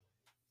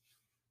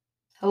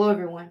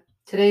everyone.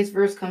 Today's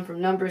verse comes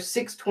from Numbers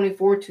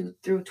 6:24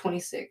 through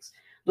 26.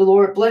 The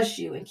Lord bless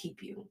you and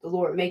keep you. The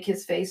Lord make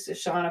his face to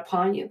shine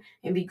upon you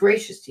and be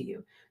gracious to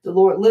you. The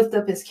Lord lift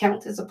up his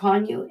countenance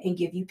upon you and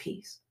give you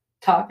peace.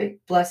 Topic,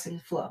 blessing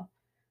flow.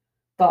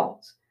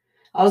 Thoughts.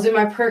 I was in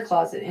my prayer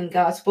closet and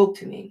God spoke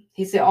to me.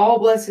 He said all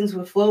blessings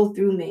will flow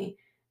through me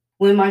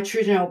when my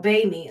children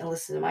obey me and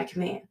listen to my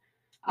command.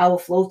 I will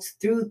flow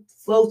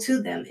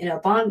to them in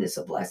abundance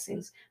of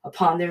blessings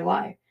upon their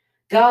life.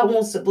 God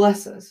wants to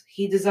bless us.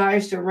 He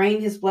desires to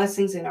rain his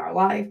blessings in our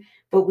life,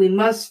 but we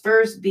must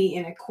first be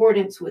in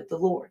accordance with the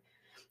Lord.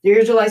 The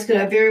Israelites could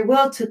have very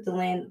well took the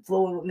land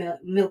flowing with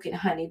milk and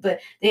honey, but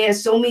they had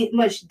so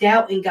much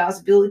doubt in God's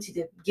ability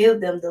to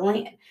give them the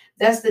land.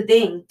 That's the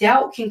thing.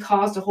 Doubt can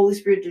cause the Holy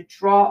Spirit to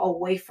draw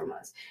away from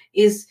us.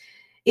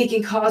 It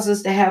can cause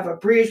us to have a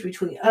bridge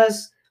between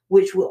us,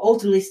 which will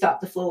ultimately stop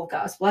the flow of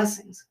God's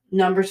blessings.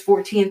 Numbers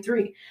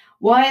 14:3.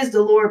 Why is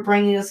the Lord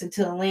bringing us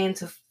into a land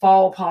to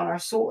fall upon our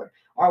sword?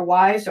 Our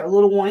wives, our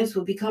little ones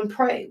will become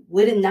prey.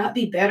 Would it not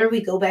be better we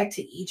go back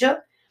to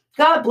Egypt?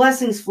 God's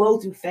blessings flow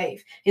through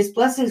faith. His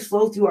blessings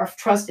flow through our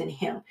trust in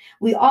him.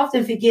 We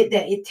often forget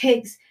that it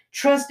takes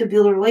trust to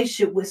build a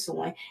relationship with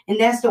someone, and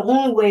that's the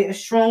only way a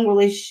strong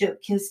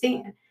relationship can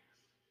stand.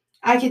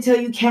 I can tell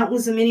you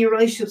countless and many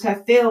relationships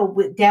have failed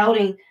with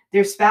doubting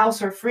their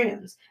spouse or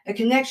friends. A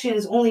connection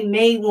is only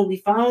made when we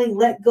finally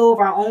let go of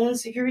our own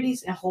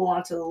insecurities and hold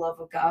on to the love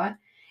of God.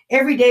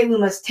 Every day we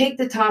must take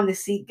the time to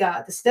seek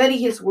God, to study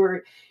his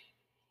word.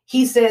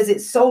 He says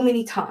it so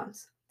many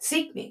times.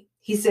 Seek me.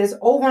 He says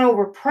over and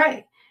over,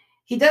 pray.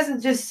 He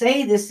doesn't just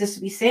say this just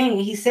to be saying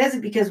it. He says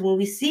it because when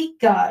we seek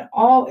God,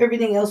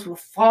 everything else will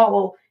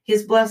follow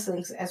his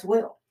blessings as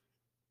well.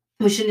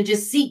 We shouldn't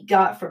just seek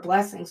God for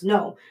blessings.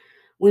 No,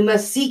 we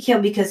must seek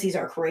him because he's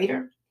our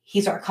creator.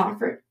 He's our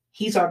comfort.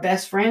 He's our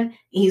best friend. And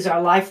he's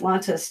our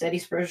lifeline to a steady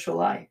spiritual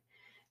life.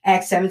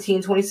 Acts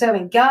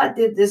 17:27. God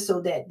did this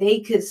so that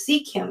they could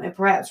seek him and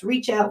perhaps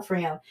reach out for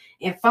him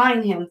and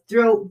find him,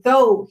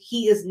 though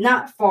he is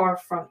not far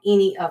from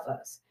any of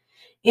us.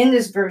 In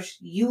this verse,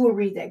 you will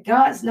read that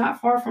God's not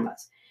far from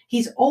us.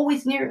 He's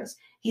always near us.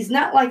 He's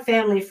not like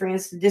family and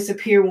friends to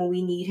disappear when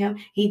we need him.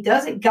 He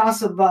doesn't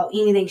gossip about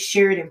anything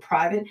shared in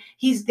private.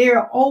 He's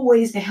there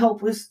always to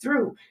help us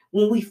through.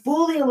 When we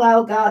fully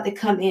allow God to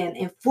come in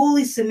and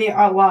fully submit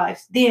our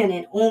lives, then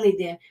and only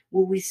then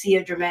will we see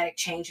a dramatic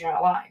change in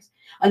our lives.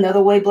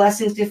 Another way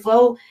blessings can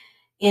flow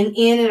in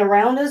and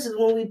around us is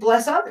when we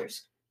bless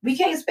others. We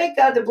can't expect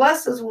God to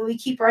bless us when we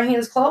keep our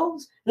hands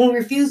closed, when we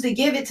refuse to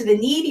give it to the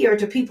needy or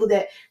to people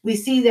that we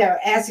see that are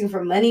asking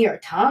for money or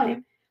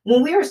time.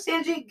 When we are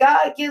stingy,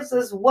 God gives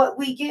us what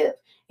we give.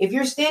 If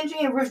you're stingy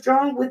and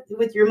withdrawn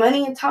with your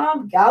money and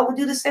time, God will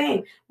do the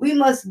same. We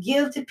must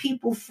give to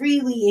people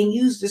freely and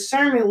use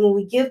discernment when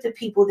we give to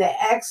people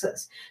that ask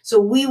us, so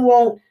we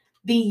won't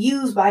be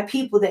used by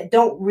people that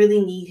don't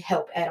really need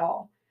help at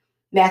all.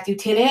 Matthew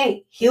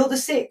 10:8, heal the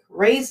sick,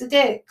 raise the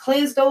dead,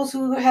 cleanse those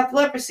who have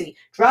leprosy,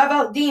 drive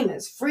out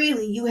demons.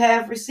 Freely you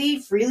have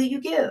received, freely you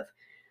give.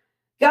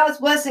 God's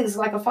blessing is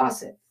like a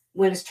faucet.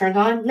 When it's turned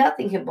on,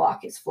 nothing can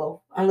block its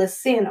flow unless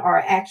sin or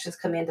our actions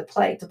come into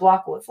play to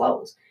block what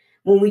flows.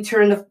 When we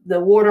turn the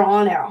water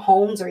on at our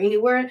homes or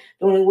anywhere,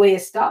 the only way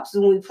it stops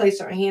is when we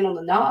place our hand on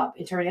the knob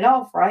and turn it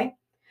off, right?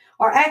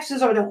 Our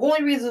actions are the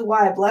only reason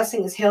why a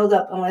blessing is held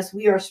up unless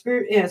we are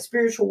in a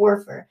spiritual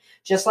warfare.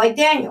 Just like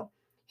Daniel,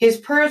 his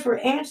prayers were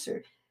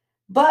answered,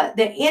 but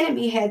the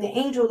enemy had the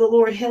angel of the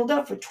Lord held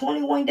up for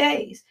 21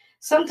 days.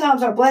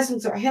 Sometimes our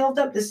blessings are held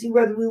up to see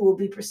whether we will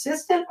be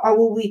persistent or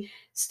will we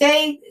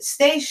stay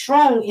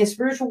strong in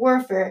spiritual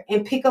warfare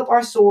and pick up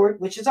our sword,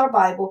 which is our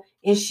Bible,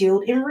 and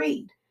shield and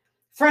read.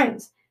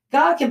 Friends,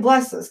 God can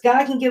bless us.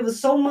 God can give us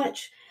so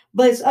much,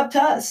 but it's up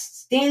to us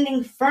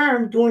standing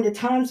firm during the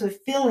times of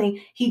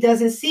feeling he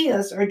doesn't see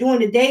us, or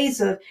during the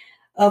days of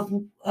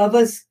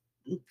us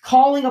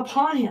calling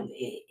upon him.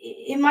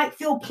 It might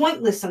feel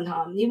pointless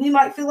sometimes. We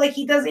might feel like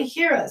he doesn't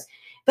hear us,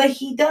 but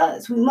he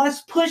does. We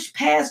must push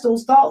past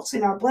those thoughts,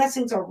 and our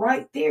blessings are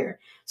right there.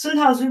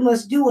 Sometimes we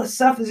must do a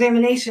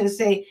self-examination and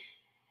say,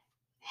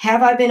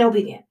 have I been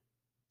obedient?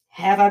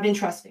 Have I been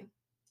trusting?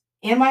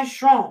 Am I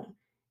strong?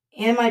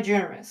 Am I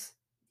generous?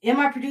 Am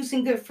I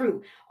producing good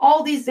fruit?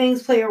 All these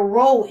things play a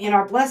role in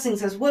our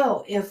blessings as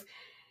well.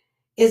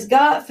 Is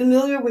God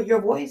familiar with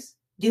your voice?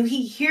 Do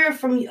he hear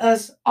from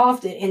us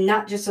often and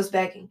not just us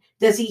begging?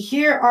 Does he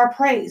hear our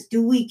praise?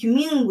 Do we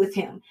commune with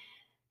him?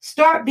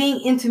 Start being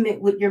intimate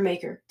with your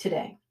maker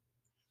today.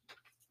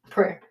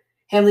 Prayer.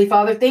 Heavenly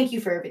Father, thank you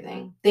for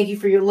everything. Thank you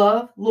for your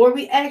love. Lord,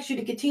 we ask you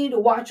to continue to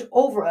watch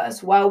over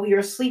us while we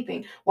are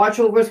sleeping. Watch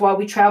over us while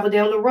we travel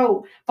down the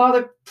road.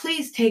 Father,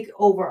 please take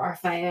over our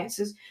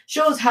finances.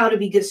 Show us how to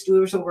be good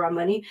stewards over our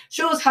money.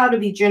 Show us how to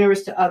be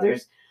generous to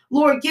others.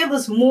 Lord, give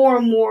us more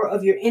and more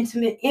of your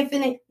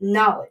infinite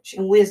knowledge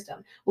and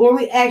wisdom. Lord,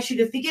 we ask you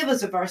to forgive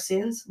us of our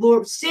sins.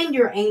 Lord, send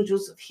your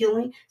angels of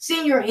healing.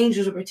 Send your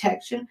angels of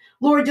protection.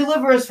 Lord,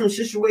 deliver us from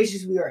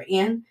situations we are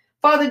in.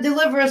 Father,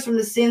 deliver us from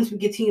the sins we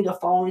continue to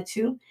fall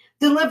into.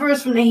 Deliver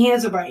us from the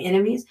hands of our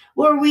enemies.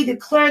 Lord, we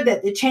declare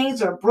that the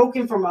chains are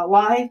broken from our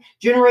life.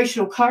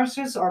 Generational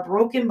curses are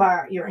broken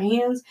by your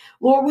hands.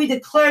 Lord, we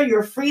declare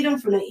your freedom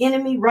from the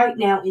enemy right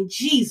now in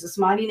Jesus'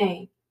 mighty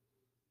name.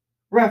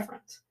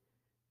 Reference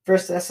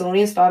 1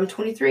 Thessalonians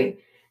 5:23.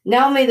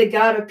 Now may the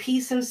God of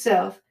peace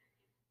himself,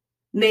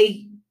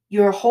 may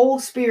your whole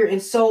spirit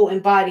and soul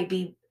and body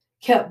be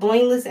kept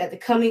blameless at the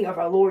coming of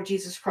our Lord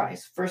Jesus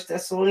Christ. 1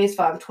 Thessalonians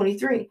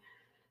 5:23.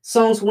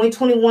 Psalms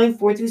 121,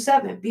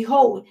 4-7.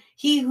 Behold,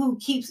 he who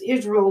keeps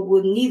Israel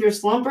will neither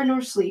slumber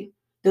nor sleep.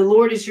 The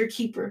Lord is your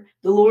keeper.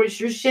 The Lord is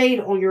your shade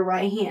on your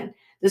right hand.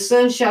 The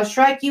sun shall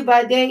strike you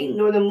by day,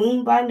 nor the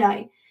moon by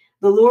night.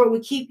 The Lord will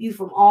keep you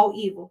from all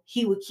evil.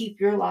 He will keep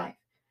your life.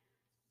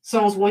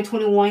 Psalms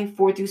 121,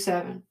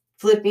 4-7.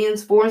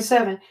 Philippians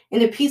 4:7.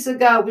 And the peace of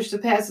God, which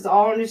surpasses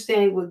all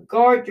understanding, will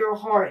guard your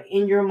heart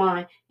and your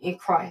mind in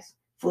Christ.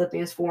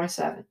 Philippians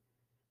 4:7.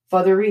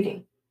 Further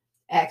reading.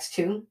 Acts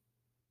 2.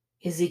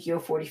 Ezekiel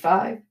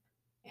 45,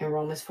 and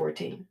Romans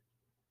 14.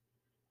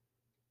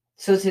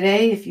 So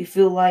today, if you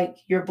feel like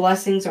your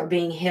blessings are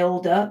being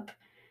held up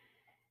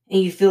and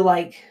you feel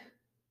like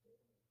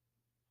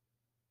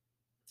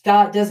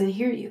God doesn't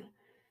hear you,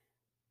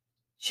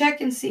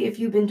 check and see if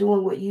you've been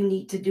doing what you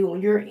need to do on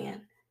your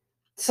end.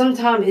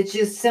 Sometimes it's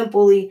just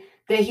simply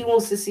that he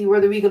wants to see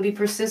whether we can be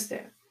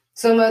persistent.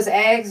 Some of us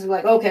ask,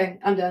 like, okay,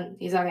 I'm done.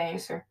 He's not going to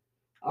answer.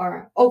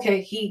 Or, okay,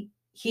 he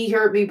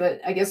heard me,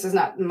 but I guess I'm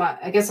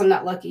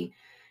not lucky.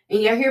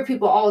 And I hear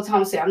people all the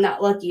time say, I'm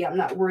not lucky, I'm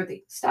not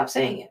worthy. Stop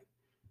saying it.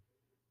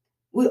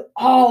 We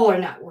all are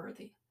not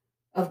worthy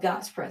of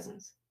God's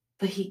presence,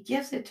 but he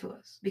gives it to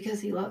us because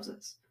he loves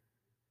us.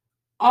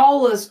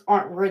 All of us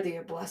aren't worthy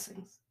of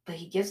blessings, but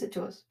he gives it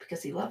to us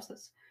because he loves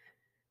us.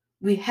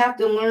 We have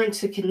to learn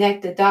to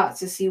connect the dots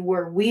to see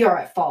where we are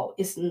at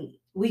fault.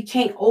 We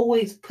can't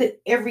always put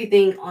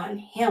everything on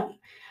him.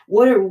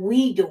 What are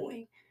we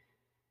doing?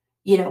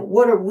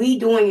 What are we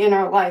doing in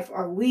our life?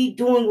 Are we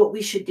doing what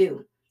we should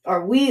do?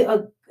 Are we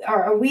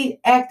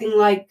acting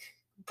like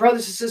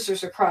brothers and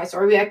sisters of Christ?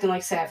 Are we acting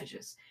like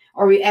savages?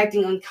 Are we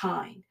acting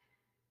unkind?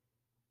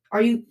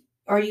 Are you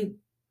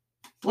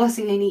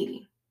blessing the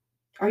needy?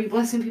 Are you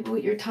blessing people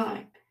with your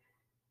time?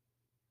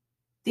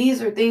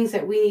 These are things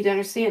that we need to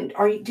understand.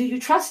 Do you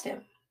trust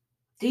him?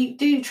 Do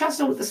you trust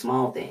him with the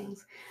small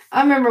things?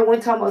 I remember one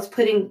time I was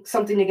putting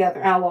something together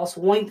and I lost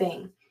one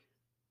thing.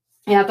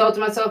 And I thought to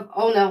myself,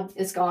 oh no,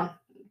 it's gone.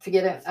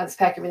 Forget it. I just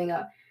pack everything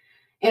up.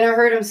 And I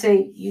heard him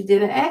say, you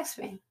didn't ask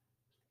me.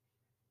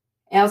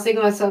 And I was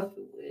thinking to myself,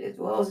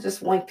 well, it's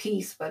just one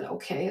piece, but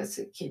okay. I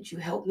said, could you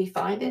help me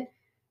find it?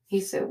 He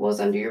said, well,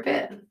 it's under your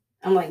bed.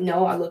 I'm like,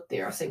 no, I looked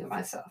there. I was thinking to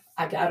myself.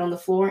 I got on the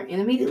floor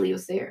and immediately it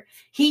was there.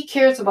 He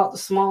cares about the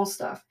small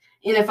stuff.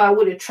 And if I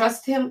would have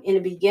trusted him in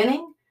the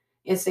beginning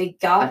and say,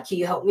 God, can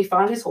you help me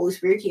find this? Holy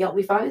Spirit, can you help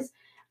me find this?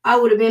 I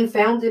would have been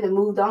found it and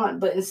moved on.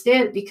 But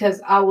instead,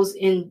 because I was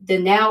in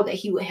denial that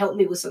he would help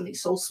me with something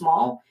so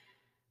small,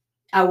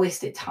 I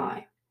wasted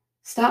time.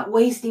 Stop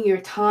wasting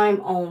your time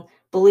on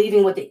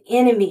believing what the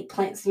enemy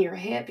plants in your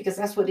head, because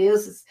that's what it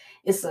is.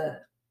 It's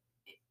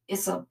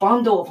a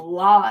bundle of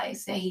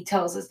lies that he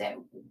tells us that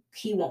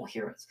he won't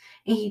hear us.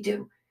 And he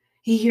do.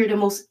 He hears the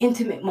most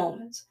intimate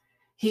moments.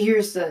 He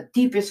hears the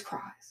deepest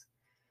cries.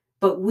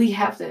 But we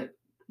have to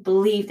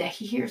believe that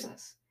he hears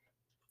us.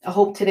 I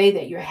hope today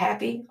that you're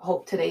happy. I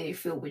hope today that you're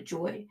filled with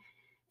joy.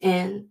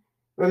 And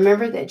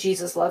remember that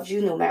Jesus loves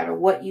you no matter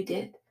what you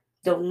did.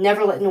 Don't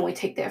never let no one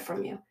take that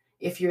from you.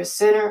 If you're a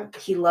sinner,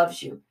 he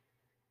loves you.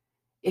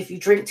 If you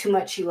drink too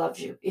much, he loves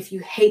you. If you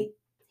hate,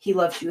 he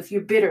loves you. If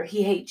you're bitter,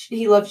 he hates you.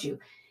 He loves you.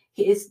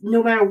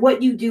 No matter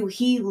what you do,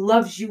 he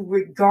loves you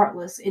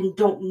regardless. And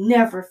don't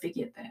never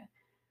forget that.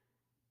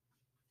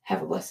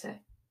 Have a blessed day.